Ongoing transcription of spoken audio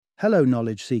Hello,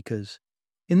 knowledge seekers.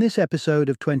 In this episode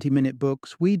of 20-Minute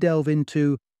Books, we delve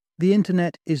into The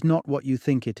Internet is Not What You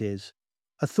Think It Is,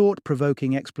 a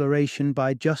thought-provoking exploration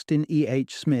by Justin E.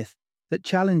 H. Smith that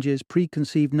challenges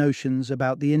preconceived notions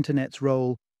about the Internet's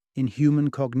role in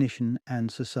human cognition and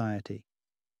society.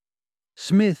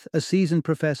 Smith, a seasoned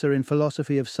professor in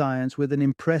philosophy of science with an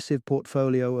impressive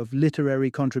portfolio of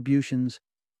literary contributions,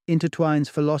 intertwines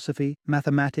philosophy,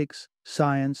 mathematics,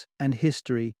 science, and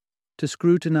history to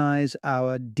scrutinize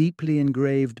our deeply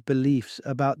engraved beliefs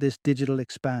about this digital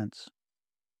expanse.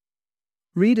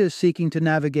 Readers seeking to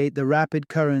navigate the rapid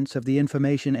currents of the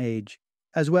information age,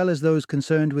 as well as those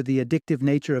concerned with the addictive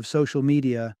nature of social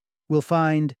media, will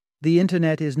find The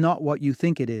Internet is Not What You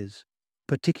Think It Is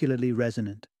particularly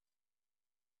resonant.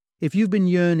 If you've been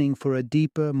yearning for a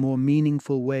deeper, more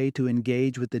meaningful way to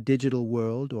engage with the digital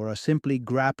world or are simply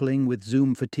grappling with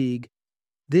Zoom fatigue,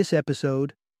 this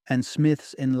episode and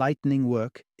Smith's enlightening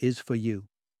work is for you.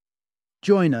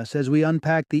 Join us as we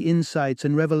unpack the insights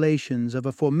and revelations of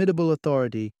a formidable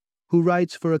authority who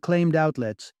writes for acclaimed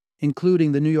outlets,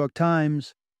 including the New York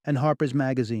Times and Harper's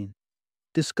Magazine.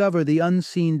 Discover the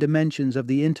unseen dimensions of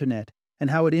the Internet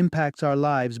and how it impacts our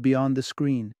lives beyond the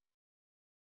screen.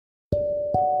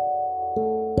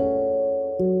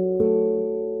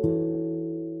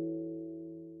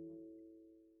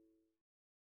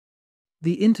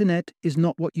 The Internet is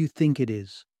not what you think it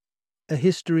is. A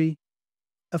history,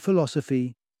 a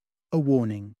philosophy, a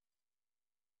warning.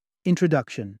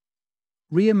 Introduction.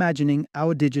 Reimagining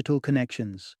our digital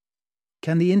connections.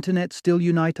 Can the Internet still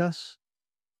unite us?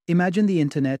 Imagine the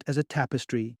Internet as a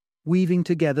tapestry, weaving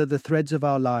together the threads of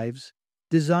our lives,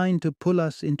 designed to pull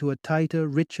us into a tighter,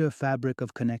 richer fabric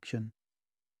of connection.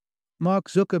 Mark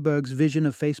Zuckerberg's vision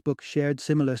of Facebook shared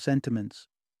similar sentiments,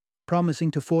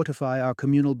 promising to fortify our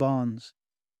communal bonds.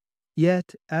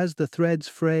 Yet, as the threads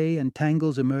fray and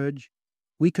tangles emerge,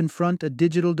 we confront a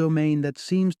digital domain that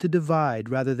seems to divide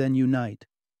rather than unite.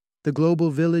 The global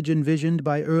village envisioned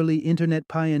by early Internet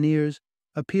pioneers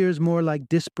appears more like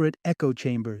disparate echo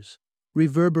chambers,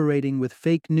 reverberating with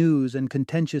fake news and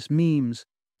contentious memes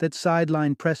that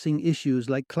sideline pressing issues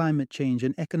like climate change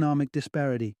and economic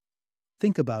disparity.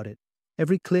 Think about it.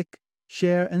 Every click,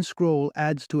 share, and scroll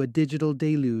adds to a digital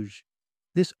deluge.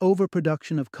 This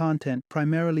overproduction of content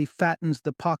primarily fattens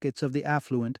the pockets of the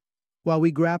affluent, while we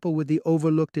grapple with the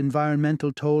overlooked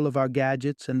environmental toll of our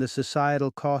gadgets and the societal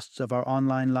costs of our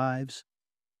online lives.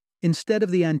 Instead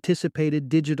of the anticipated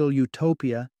digital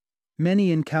utopia,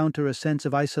 many encounter a sense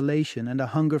of isolation and a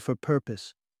hunger for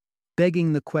purpose,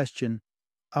 begging the question,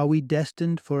 are we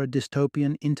destined for a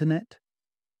dystopian Internet?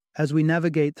 As we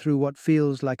navigate through what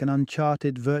feels like an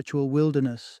uncharted virtual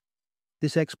wilderness,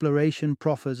 this exploration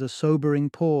proffers a sobering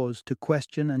pause to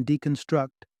question and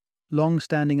deconstruct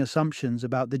long-standing assumptions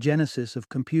about the genesis of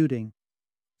computing,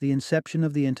 the inception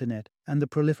of the Internet, and the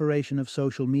proliferation of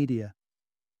social media.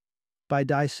 By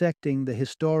dissecting the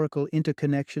historical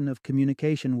interconnection of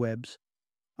communication webs,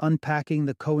 unpacking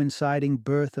the coinciding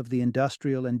birth of the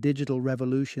industrial and digital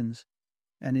revolutions,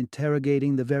 and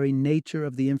interrogating the very nature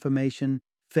of the information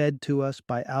fed to us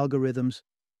by algorithms,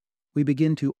 we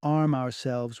begin to arm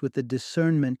ourselves with the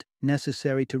discernment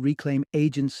necessary to reclaim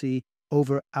agency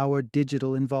over our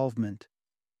digital involvement.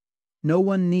 No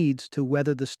one needs to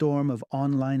weather the storm of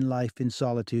online life in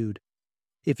solitude.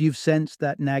 If you've sensed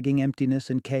that nagging emptiness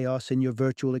and chaos in your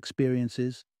virtual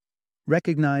experiences,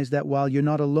 recognize that while you're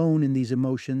not alone in these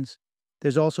emotions,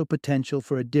 there's also potential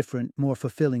for a different, more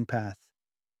fulfilling path.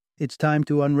 It's time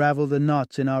to unravel the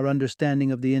knots in our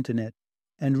understanding of the Internet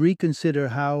and reconsider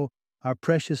how our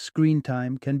precious screen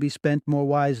time can be spent more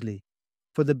wisely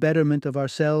for the betterment of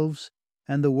ourselves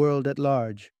and the world at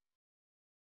large.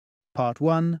 Part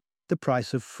 1. The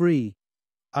Price of Free.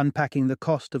 Unpacking the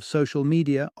cost of social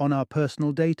media on our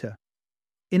personal data.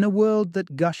 In a world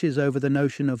that gushes over the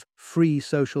notion of free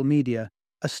social media,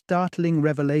 a startling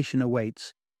revelation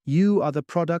awaits. You are the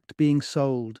product being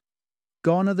sold.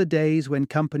 Gone are the days when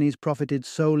companies profited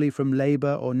solely from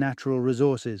labor or natural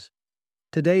resources.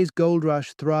 Today's gold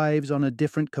rush thrives on a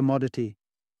different commodity,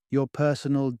 your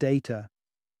personal data.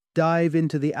 Dive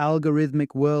into the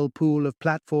algorithmic whirlpool of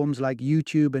platforms like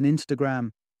YouTube and Instagram,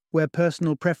 where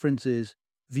personal preferences,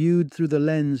 viewed through the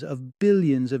lens of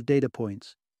billions of data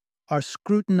points, are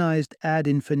scrutinized ad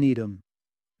infinitum.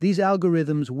 These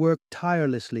algorithms work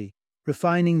tirelessly,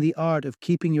 refining the art of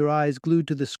keeping your eyes glued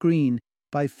to the screen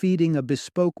by feeding a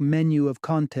bespoke menu of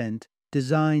content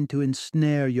designed to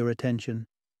ensnare your attention.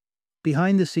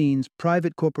 Behind the scenes,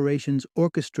 private corporations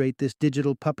orchestrate this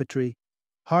digital puppetry,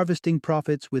 harvesting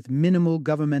profits with minimal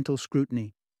governmental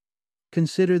scrutiny.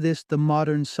 Consider this the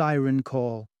modern siren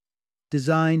call,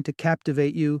 designed to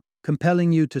captivate you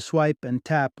compelling you to swipe and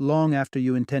tap long after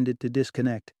you intended to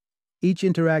disconnect. Each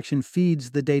interaction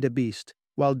feeds the data beast,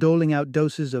 while doling out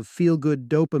doses of feel-good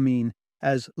dopamine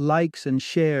as likes and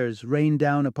shares rain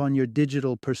down upon your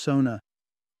digital persona.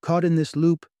 Caught in this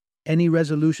loop, any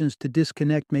resolutions to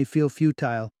disconnect may feel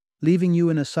futile, leaving you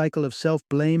in a cycle of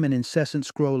self-blame and incessant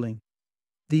scrolling.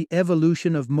 The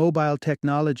evolution of mobile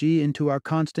technology into our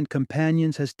constant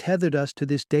companions has tethered us to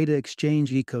this data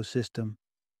exchange ecosystem.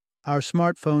 Our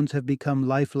smartphones have become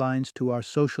lifelines to our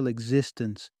social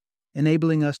existence,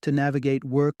 enabling us to navigate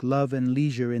work, love, and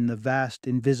leisure in the vast,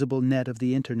 invisible net of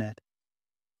the internet.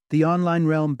 The online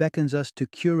realm beckons us to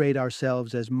curate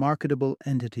ourselves as marketable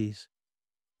entities.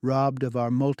 Robbed of our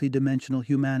multidimensional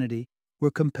humanity,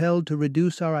 we're compelled to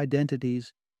reduce our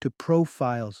identities to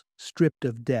profiles stripped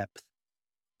of depth.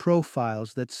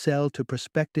 Profiles that sell to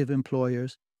prospective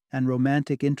employers and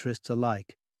romantic interests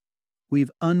alike. We've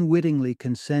unwittingly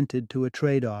consented to a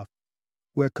trade-off,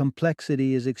 where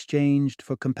complexity is exchanged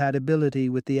for compatibility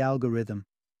with the algorithm.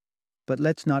 But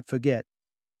let's not forget,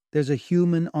 there's a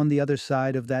human on the other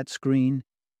side of that screen,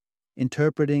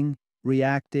 interpreting,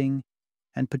 reacting,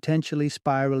 and potentially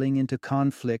spiraling into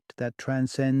conflict that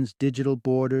transcends digital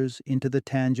borders into the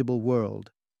tangible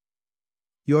world.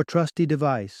 Your trusty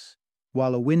device,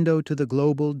 while a window to the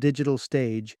global digital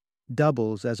stage,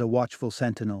 doubles as a watchful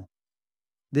sentinel.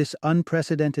 This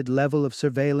unprecedented level of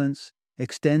surveillance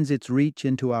extends its reach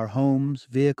into our homes,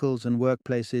 vehicles, and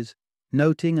workplaces,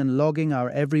 noting and logging our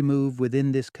every move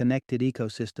within this connected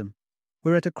ecosystem.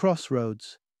 We're at a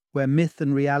crossroads, where myth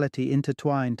and reality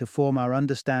intertwine to form our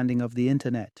understanding of the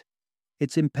internet.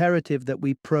 It's imperative that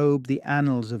we probe the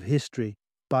annals of history,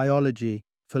 biology,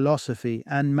 philosophy,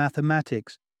 and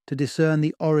mathematics to discern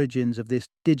the origins of this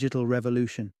digital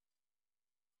revolution.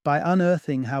 By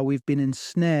unearthing how we've been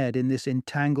ensnared in this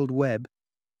entangled web,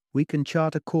 we can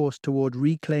chart a course toward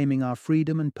reclaiming our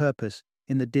freedom and purpose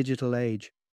in the digital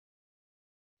age.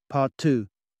 Part 2.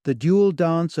 The dual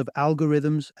dance of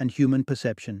algorithms and human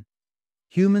perception.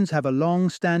 Humans have a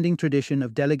long-standing tradition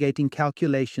of delegating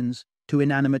calculations to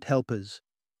inanimate helpers.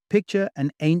 Picture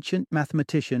an ancient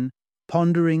mathematician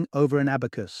pondering over an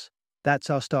abacus. That's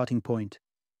our starting point.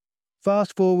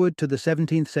 Fast forward to the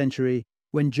 17th century,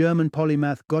 when German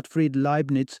polymath Gottfried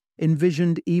Leibniz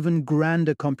envisioned even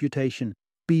grander computation,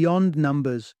 beyond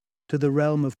numbers, to the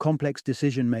realm of complex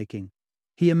decision-making.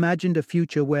 He imagined a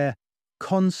future where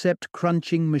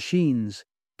concept-crunching machines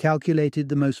calculated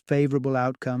the most favorable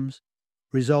outcomes,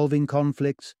 resolving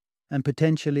conflicts, and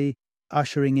potentially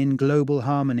ushering in global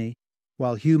harmony,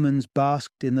 while humans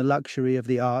basked in the luxury of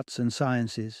the arts and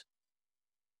sciences.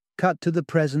 Cut to the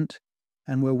present,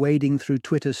 and we're wading through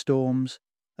Twitter storms,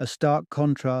 a stark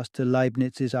contrast to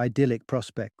Leibniz's idyllic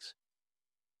prospects.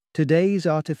 Today's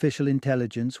artificial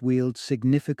intelligence wields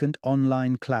significant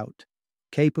online clout,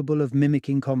 capable of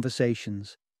mimicking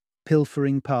conversations,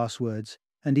 pilfering passwords,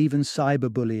 and even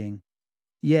cyberbullying.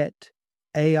 Yet,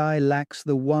 AI lacks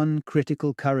the one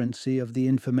critical currency of the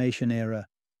information era: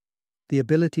 the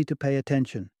ability to pay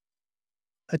attention.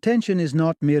 Attention is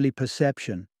not merely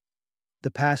perception,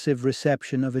 the passive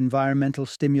reception of environmental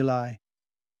stimuli.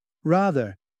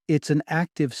 Rather, it's an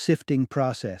active sifting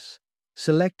process,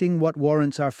 selecting what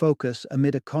warrants our focus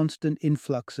amid a constant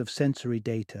influx of sensory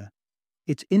data.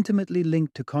 It's intimately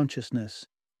linked to consciousness,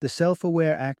 the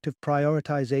self-aware act of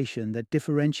prioritization that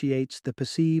differentiates the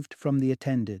perceived from the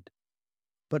attended.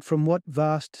 But from what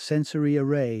vast sensory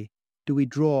array do we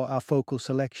draw our focal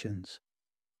selections?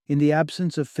 In the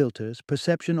absence of filters,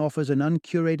 perception offers an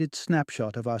uncurated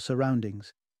snapshot of our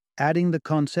surroundings. Adding the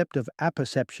concept of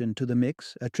apperception to the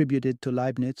mix, attributed to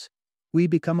Leibniz, we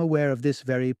become aware of this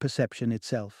very perception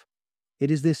itself.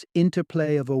 It is this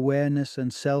interplay of awareness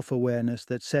and self-awareness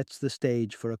that sets the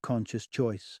stage for a conscious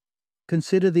choice.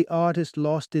 Consider the artist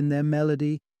lost in their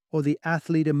melody or the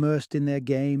athlete immersed in their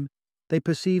game. They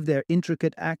perceive their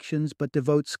intricate actions but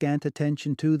devote scant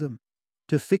attention to them.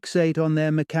 To fixate on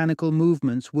their mechanical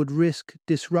movements would risk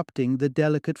disrupting the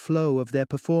delicate flow of their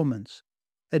performance.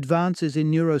 Advances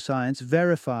in neuroscience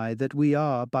verify that we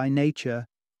are, by nature,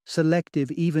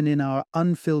 selective even in our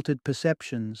unfiltered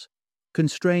perceptions,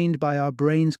 constrained by our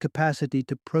brain's capacity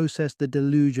to process the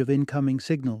deluge of incoming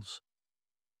signals.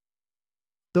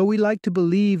 Though we like to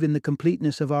believe in the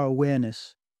completeness of our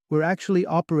awareness, we're actually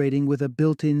operating with a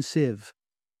built-in sieve,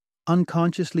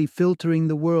 unconsciously filtering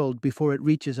the world before it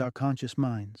reaches our conscious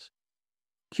minds.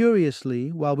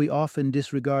 Curiously, while we often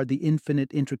disregard the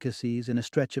infinite intricacies in a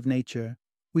stretch of nature,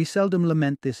 we seldom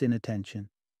lament this inattention.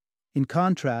 In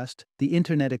contrast, the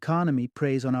internet economy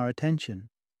preys on our attention,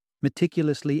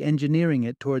 meticulously engineering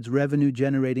it towards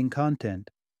revenue-generating content.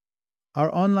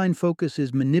 Our online focus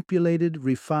is manipulated,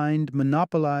 refined,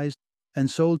 monopolized, and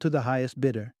sold to the highest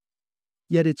bidder.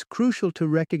 Yet it's crucial to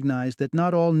recognize that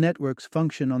not all networks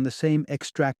function on the same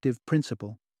extractive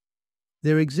principle.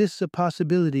 There exists a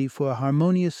possibility for a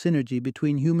harmonious synergy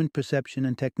between human perception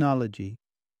and technology,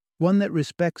 one that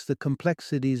respects the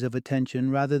complexities of attention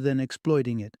rather than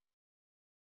exploiting it.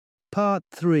 Part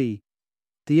 3.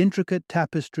 The intricate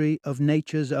tapestry of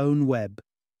nature's own web.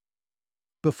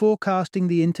 Before casting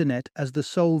the internet as the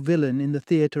sole villain in the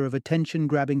theater of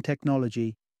attention-grabbing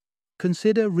technology,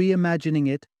 consider reimagining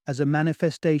it as a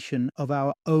manifestation of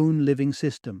our own living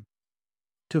system.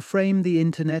 To frame the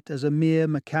internet as a mere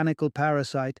mechanical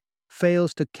parasite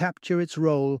fails to capture its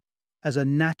role as a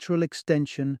natural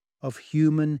extension of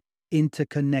human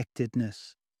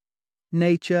interconnectedness.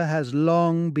 Nature has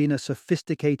long been a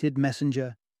sophisticated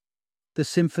messenger. The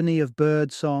symphony of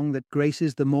bird song that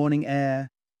graces the morning air,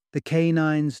 the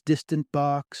canine's distant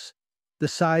barks, the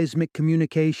seismic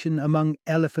communication among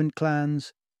elephant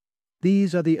clans,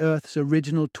 these are the Earth's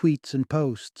original tweets and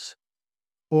posts.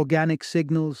 Organic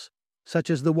signals, such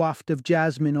as the waft of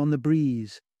jasmine on the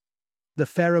breeze, the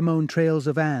pheromone trails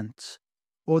of ants,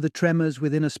 or the tremors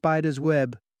within a spider's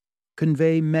web,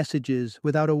 convey messages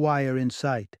without a wire in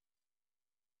sight.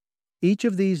 Each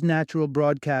of these natural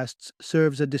broadcasts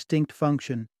serves a distinct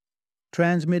function,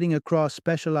 transmitting across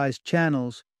specialized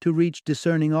channels to reach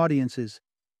discerning audiences.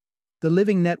 The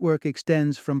living network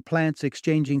extends from plants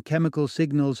exchanging chemical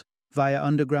signals via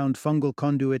underground fungal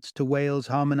conduits to whales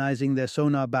harmonizing their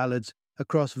sonar ballads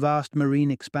across vast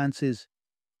marine expanses.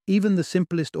 Even the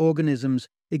simplest organisms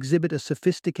exhibit a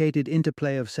sophisticated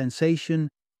interplay of sensation,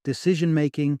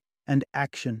 decision-making, and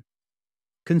action.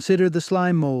 Consider the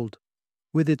slime mold.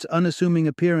 With its unassuming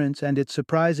appearance and its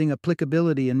surprising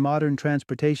applicability in modern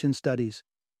transportation studies.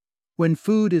 When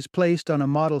food is placed on a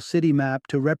model city map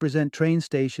to represent train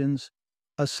stations,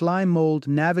 a slime mold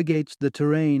navigates the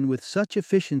terrain with such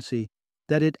efficiency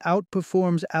that it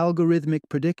outperforms algorithmic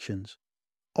predictions,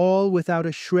 all without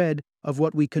a shred of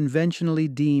what we conventionally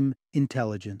deem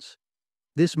intelligence.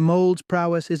 This mold's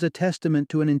prowess is a testament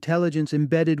to an intelligence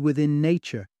embedded within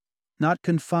nature, not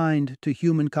confined to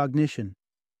human cognition.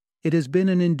 It has been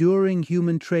an enduring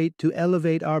human trait to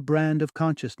elevate our brand of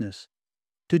consciousness,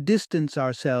 to distance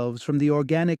ourselves from the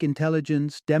organic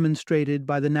intelligence demonstrated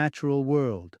by the natural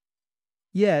world.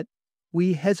 Yet,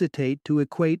 we hesitate to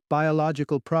equate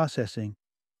biological processing,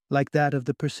 like that of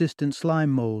the persistent slime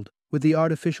mold, with the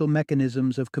artificial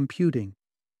mechanisms of computing.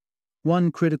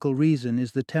 One critical reason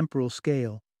is the temporal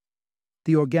scale.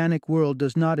 The organic world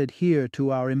does not adhere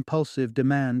to our impulsive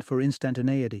demand for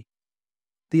instantaneity.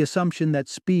 The assumption that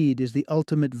speed is the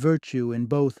ultimate virtue in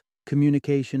both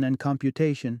communication and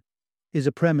computation is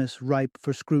a premise ripe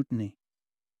for scrutiny.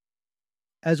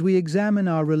 As we examine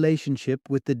our relationship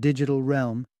with the digital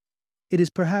realm, it is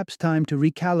perhaps time to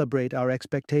recalibrate our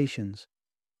expectations,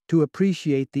 to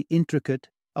appreciate the intricate,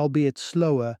 albeit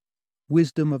slower,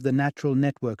 wisdom of the natural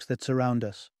networks that surround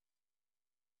us.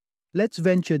 Let's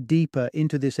venture deeper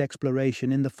into this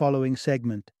exploration in the following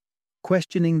segment,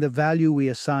 questioning the value we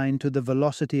assign to the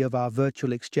velocity of our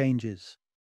virtual exchanges.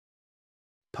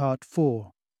 Part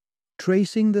 4.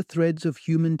 Tracing the threads of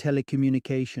human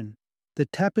telecommunication. The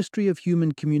tapestry of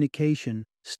human communication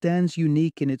stands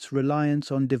unique in its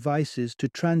reliance on devices to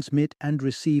transmit and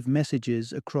receive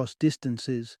messages across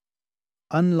distances.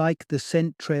 Unlike the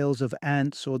scent trails of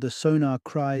ants or the sonar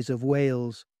cries of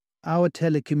whales, our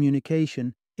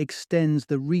telecommunication extends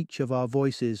the reach of our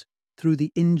voices through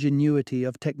the ingenuity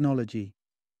of technology.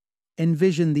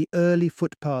 Envision the early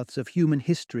footpaths of human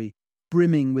history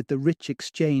brimming with the rich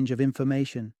exchange of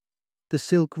information. The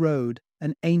Silk Road,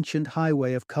 an ancient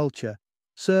highway of culture,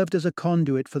 served as a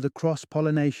conduit for the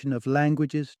cross-pollination of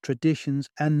languages, traditions,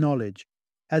 and knowledge,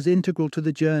 as integral to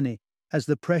the journey as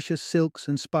the precious silks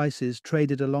and spices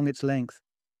traded along its length.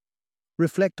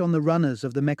 Reflect on the runners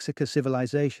of the Mexica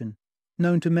civilization,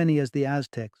 known to many as the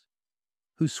Aztecs,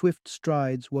 whose swift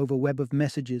strides wove a web of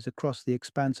messages across the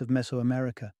expanse of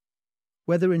Mesoamerica.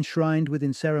 Whether enshrined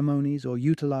within ceremonies or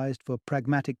utilized for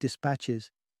pragmatic dispatches,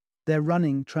 their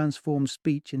running transformed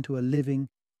speech into a living,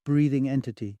 breathing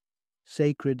entity,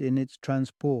 sacred in its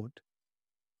transport.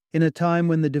 In a time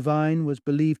when the divine was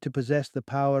believed to possess the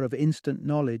power of instant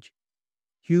knowledge,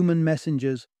 human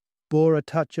messengers bore a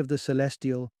touch of the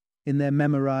celestial in their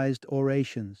memorized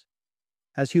orations.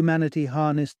 As humanity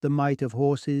harnessed the might of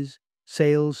horses,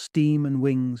 sails, steam, and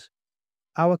wings,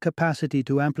 our capacity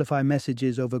to amplify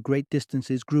messages over great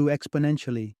distances grew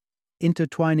exponentially,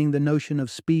 intertwining the notion of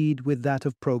speed with that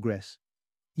of progress.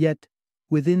 Yet,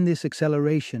 within this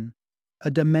acceleration,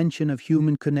 a dimension of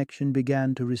human connection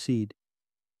began to recede.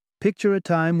 Picture a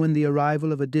time when the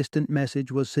arrival of a distant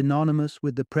message was synonymous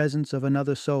with the presence of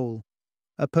another soul,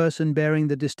 a person bearing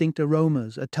the distinct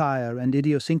aromas, attire, and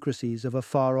idiosyncrasies of a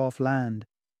far-off land.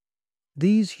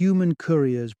 These human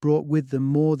couriers brought with them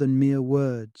more than mere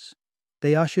words.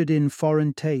 They ushered in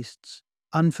foreign tastes,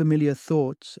 unfamiliar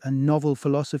thoughts, and novel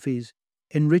philosophies,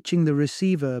 enriching the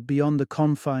receiver beyond the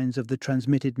confines of the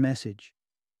transmitted message.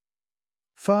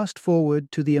 Fast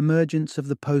forward to the emergence of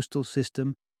the postal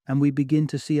system, and we begin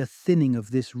to see a thinning of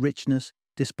this richness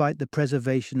despite the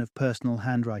preservation of personal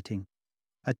handwriting.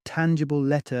 A tangible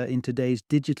letter in today's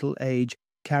digital age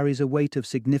carries a weight of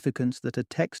significance that a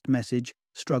text message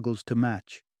struggles to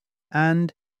match.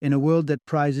 And, in a world that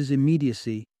prizes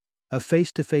immediacy, a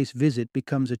face-to-face visit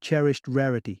becomes a cherished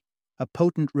rarity, a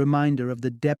potent reminder of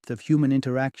the depth of human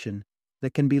interaction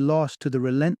that can be lost to the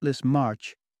relentless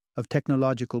march of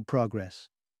technological progress.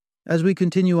 As we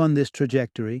continue on this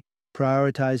trajectory,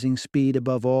 prioritizing speed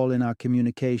above all in our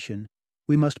communication,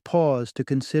 we must pause to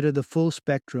consider the full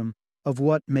spectrum of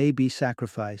what may be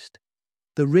sacrificed.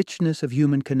 The richness of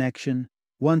human connection,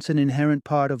 once an inherent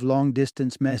part of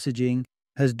long-distance messaging,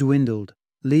 has dwindled,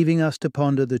 leaving us to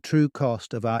ponder the true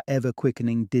cost of our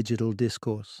ever-quickening digital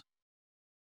discourse.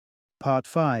 Part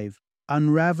 5.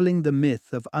 Unraveling the myth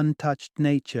of untouched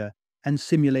nature and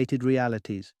simulated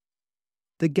realities.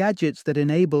 The gadgets that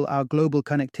enable our global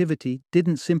connectivity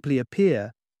didn't simply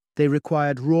appear, they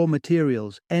required raw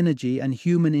materials, energy, and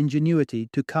human ingenuity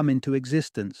to come into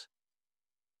existence.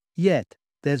 Yet,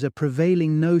 there's a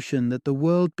prevailing notion that the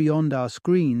world beyond our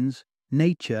screens,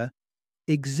 nature,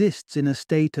 exists in a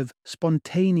state of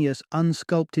spontaneous,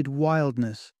 unsculpted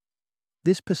wildness.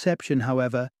 This perception,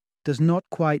 however, does not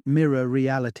quite mirror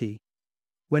reality.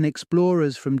 When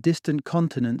explorers from distant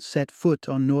continents set foot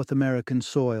on North American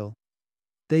soil,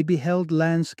 they beheld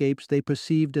landscapes they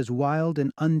perceived as wild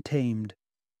and untamed.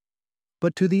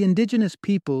 But to the indigenous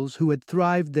peoples who had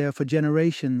thrived there for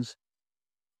generations,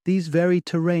 these very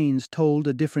terrains told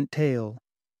a different tale,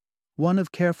 one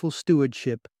of careful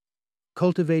stewardship,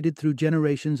 cultivated through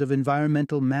generations of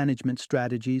environmental management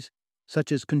strategies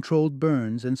such as controlled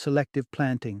burns and selective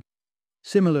planting.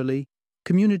 Similarly,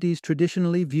 communities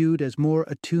traditionally viewed as more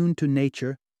attuned to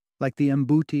nature, like the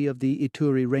Mbuti of the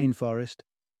Ituri rainforest,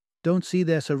 don't see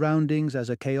their surroundings as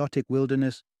a chaotic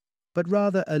wilderness, but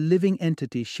rather a living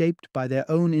entity shaped by their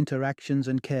own interactions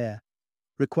and care,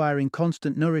 requiring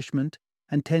constant nourishment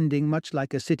and tending much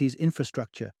like a city's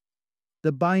infrastructure.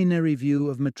 The binary view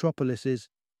of metropolises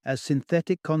as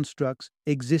synthetic constructs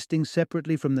existing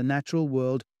separately from the natural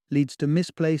world leads to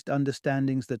misplaced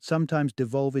understandings that sometimes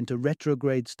devolve into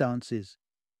retrograde stances.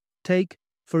 Take,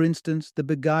 for instance, the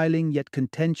beguiling yet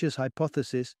contentious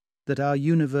hypothesis that our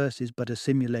universe is but a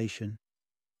simulation,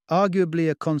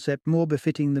 arguably a concept more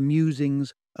befitting the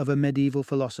musings of a medieval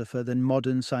philosopher than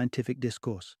modern scientific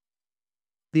discourse.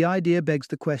 The idea begs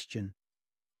the question: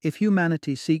 if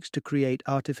humanity seeks to create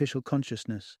artificial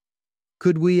consciousness,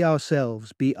 could we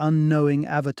ourselves be unknowing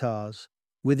avatars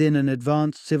within an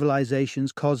advanced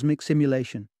civilization's cosmic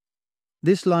simulation?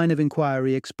 This line of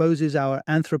inquiry exposes our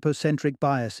anthropocentric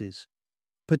biases,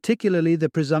 particularly the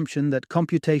presumption that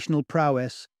computational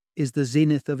prowess is the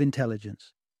zenith of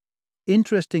intelligence.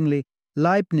 Interestingly,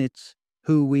 Leibniz,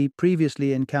 who we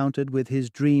previously encountered with his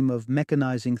dream of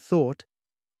mechanizing thought,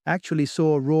 actually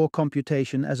saw raw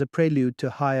computation as a prelude to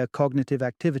higher cognitive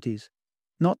activities,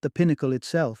 not the pinnacle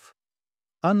itself.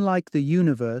 Unlike the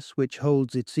universe, which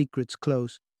holds its secrets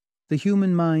close, the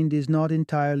human mind is not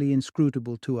entirely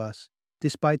inscrutable to us,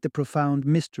 despite the profound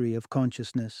mystery of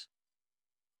consciousness.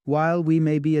 While we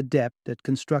may be adept at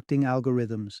constructing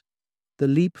algorithms, the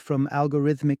leap from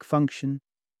algorithmic function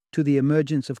to the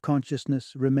emergence of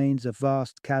consciousness remains a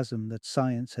vast chasm that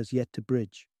science has yet to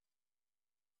bridge.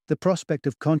 The prospect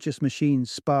of conscious machines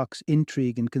sparks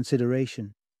intrigue and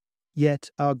consideration, yet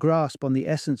our grasp on the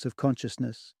essence of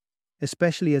consciousness,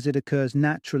 especially as it occurs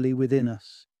naturally within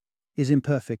us, is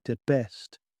imperfect at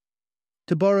best.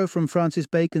 To borrow from Francis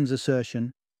Bacon's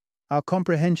assertion, our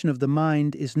comprehension of the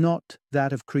mind is not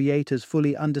that of creators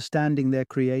fully understanding their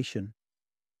creation.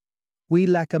 We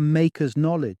lack a maker's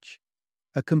knowledge,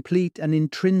 a complete and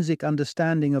intrinsic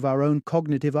understanding of our own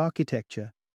cognitive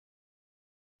architecture.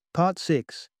 Part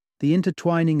 6. The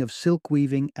intertwining of silk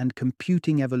weaving and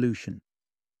computing evolution.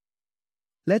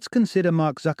 Let's consider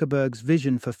Mark Zuckerberg's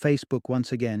vision for Facebook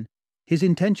once again. His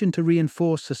intention to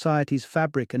reinforce society's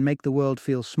fabric and make the world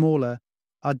feel smaller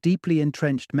are deeply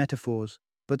entrenched metaphors,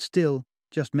 but still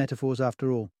just metaphors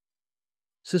after all.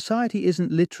 Society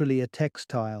isn't literally a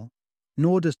textile,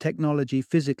 nor does technology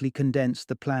physically condense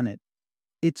the planet.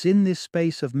 It's in this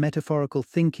space of metaphorical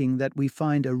thinking that we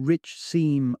find a rich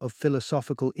seam of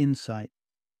philosophical insight.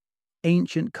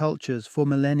 ancient cultures for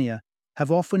millennia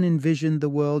have often envisioned the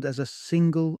world as a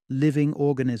single living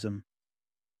organism.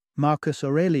 Marcus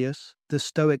Aurelius, the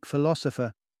Stoic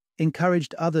philosopher,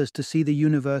 encouraged others to see the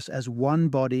universe as one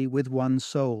body with one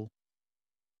soul.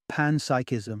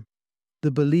 Panpsychism,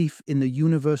 the belief in the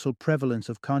universal prevalence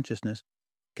of consciousness,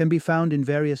 can be found in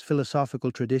various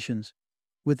philosophical traditions,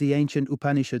 with the ancient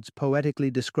Upanishads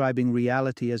poetically describing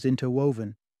reality as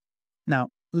interwoven. Now,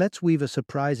 let's weave a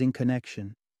surprising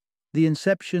connection. The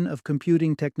inception of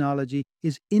computing technology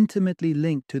is intimately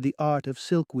linked to the art of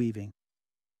silk weaving.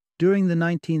 During the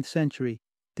 19th century,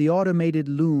 the automated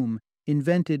loom,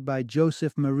 invented by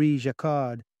Joseph Marie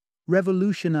Jacquard,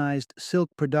 revolutionized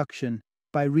silk production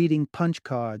by reading punch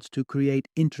cards to create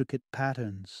intricate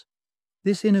patterns.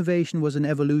 This innovation was an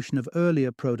evolution of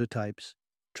earlier prototypes,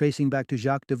 tracing back to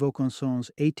Jacques de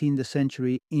Vaucanson's 18th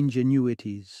century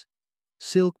ingenuities.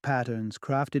 Silk patterns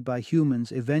crafted by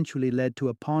humans eventually led to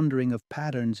a pondering of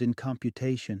patterns in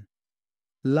computation.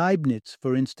 Leibniz,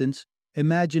 for instance,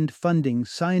 imagined funding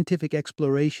scientific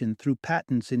exploration through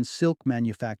patents in silk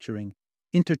manufacturing,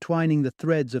 intertwining the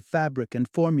threads of fabric and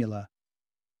formula.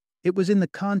 It was in the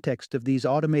context of these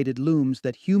automated looms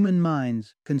that human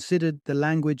minds considered the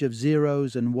language of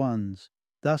zeros and ones,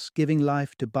 thus giving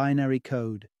life to binary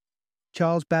code.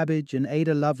 Charles Babbage and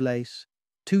Ada Lovelace,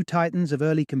 two titans of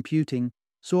early computing,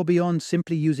 saw beyond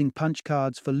simply using punch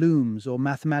cards for looms or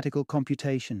mathematical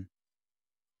computation.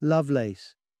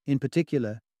 Lovelace, in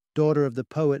particular, daughter of the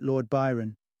poet Lord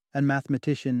Byron and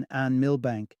mathematician Anne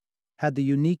Milbank, had the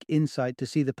unique insight to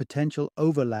see the potential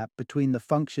overlap between the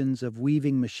functions of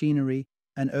weaving machinery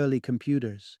and early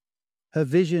computers. Her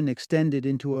vision extended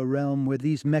into a realm where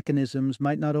these mechanisms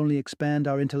might not only expand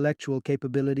our intellectual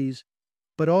capabilities,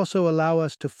 but also allow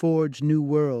us to forge new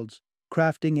worlds,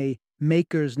 crafting a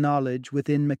maker's knowledge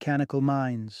within mechanical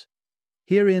minds.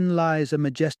 Herein lies a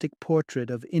majestic portrait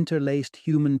of interlaced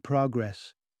human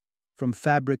progress, from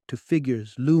fabric to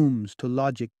figures, looms to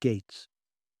logic gates.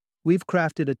 We've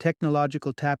crafted a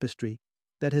technological tapestry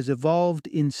that has evolved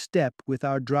in step with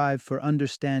our drive for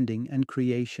understanding and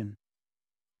creation.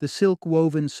 The silk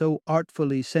woven so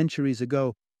artfully centuries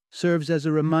ago serves as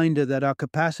a reminder that our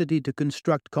capacity to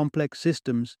construct complex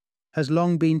systems has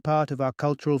long been part of our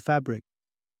cultural fabric,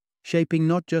 shaping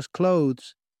not just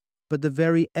clothes, but the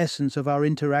very essence of our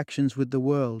interactions with the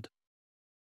world.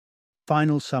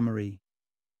 Final summary.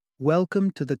 Welcome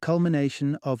to the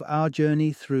culmination of our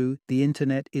journey through The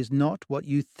Internet is Not What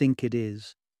You Think It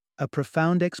Is, a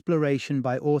profound exploration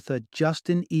by author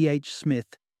Justin E. H. Smith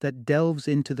that delves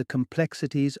into the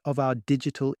complexities of our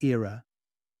digital era.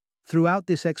 Throughout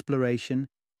this exploration,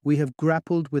 we have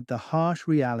grappled with the harsh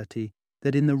reality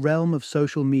that in the realm of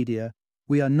social media,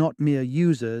 we are not mere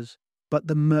users, but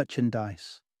the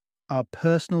merchandise. Our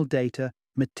personal data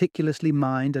meticulously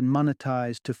mined and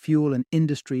monetized to fuel an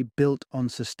industry built on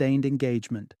sustained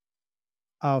engagement.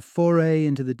 Our foray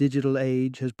into the digital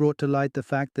age has brought to light the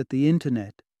fact that the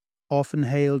Internet, often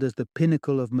hailed as the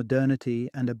pinnacle of modernity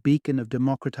and a beacon of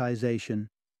democratization,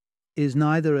 is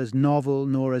neither as novel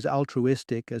nor as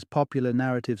altruistic as popular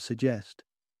narratives suggest.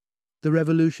 The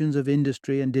revolutions of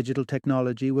industry and digital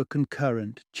technology were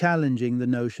concurrent, challenging the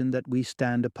notion that we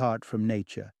stand apart from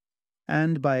nature,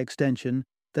 and, by extension,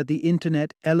 that the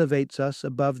Internet elevates us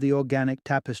above the organic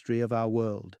tapestry of our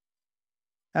world.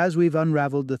 As we've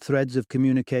unraveled the threads of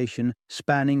communication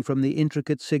spanning from the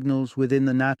intricate signals within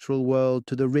the natural world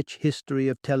to the rich history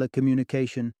of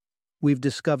telecommunication, we've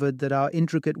discovered that our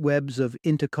intricate webs of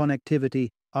interconnectivity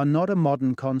are not a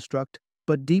modern construct,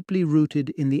 but deeply rooted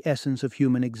in the essence of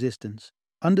human existence.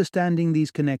 Understanding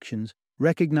these connections,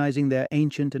 recognizing their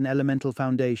ancient and elemental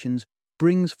foundations,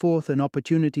 brings forth an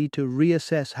opportunity to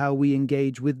reassess how we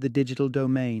engage with the digital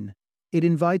domain. It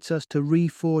invites us to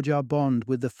reforge our bond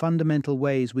with the fundamental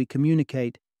ways we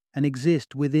communicate and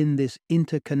exist within this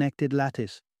interconnected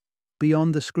lattice,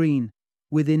 beyond the screen,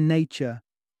 within nature,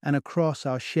 and across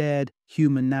our shared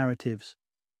human narratives.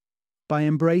 By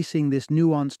embracing this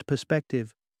nuanced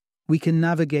perspective, we can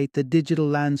navigate the digital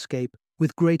landscape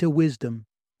with greater wisdom,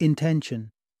 intention,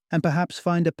 and perhaps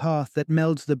find a path that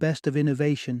melds the best of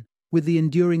innovation with the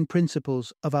enduring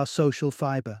principles of our social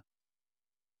fiber.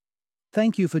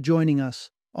 Thank you for joining us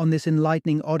on this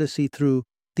enlightening odyssey through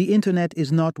The Internet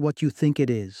is Not What You Think It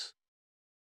Is.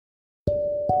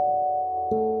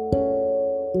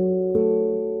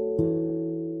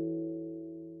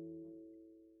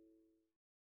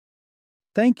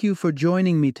 Thank you for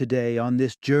joining me today on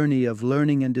this journey of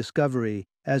learning and discovery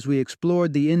as we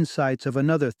explored the insights of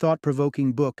another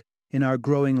thought-provoking book in our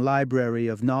growing library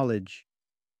of knowledge.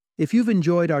 If you've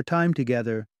enjoyed our time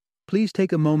together, please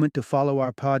take a moment to follow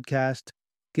our podcast,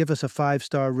 give us a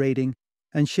 5-star rating,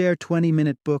 and share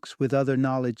 20-minute books with other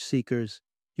knowledge seekers.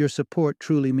 Your support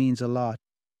truly means a lot.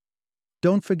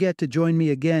 Don't forget to join me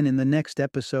again in the next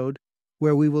episode,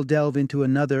 where we will delve into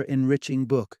another enriching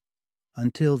book.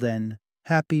 Until then,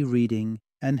 happy reading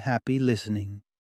and happy listening.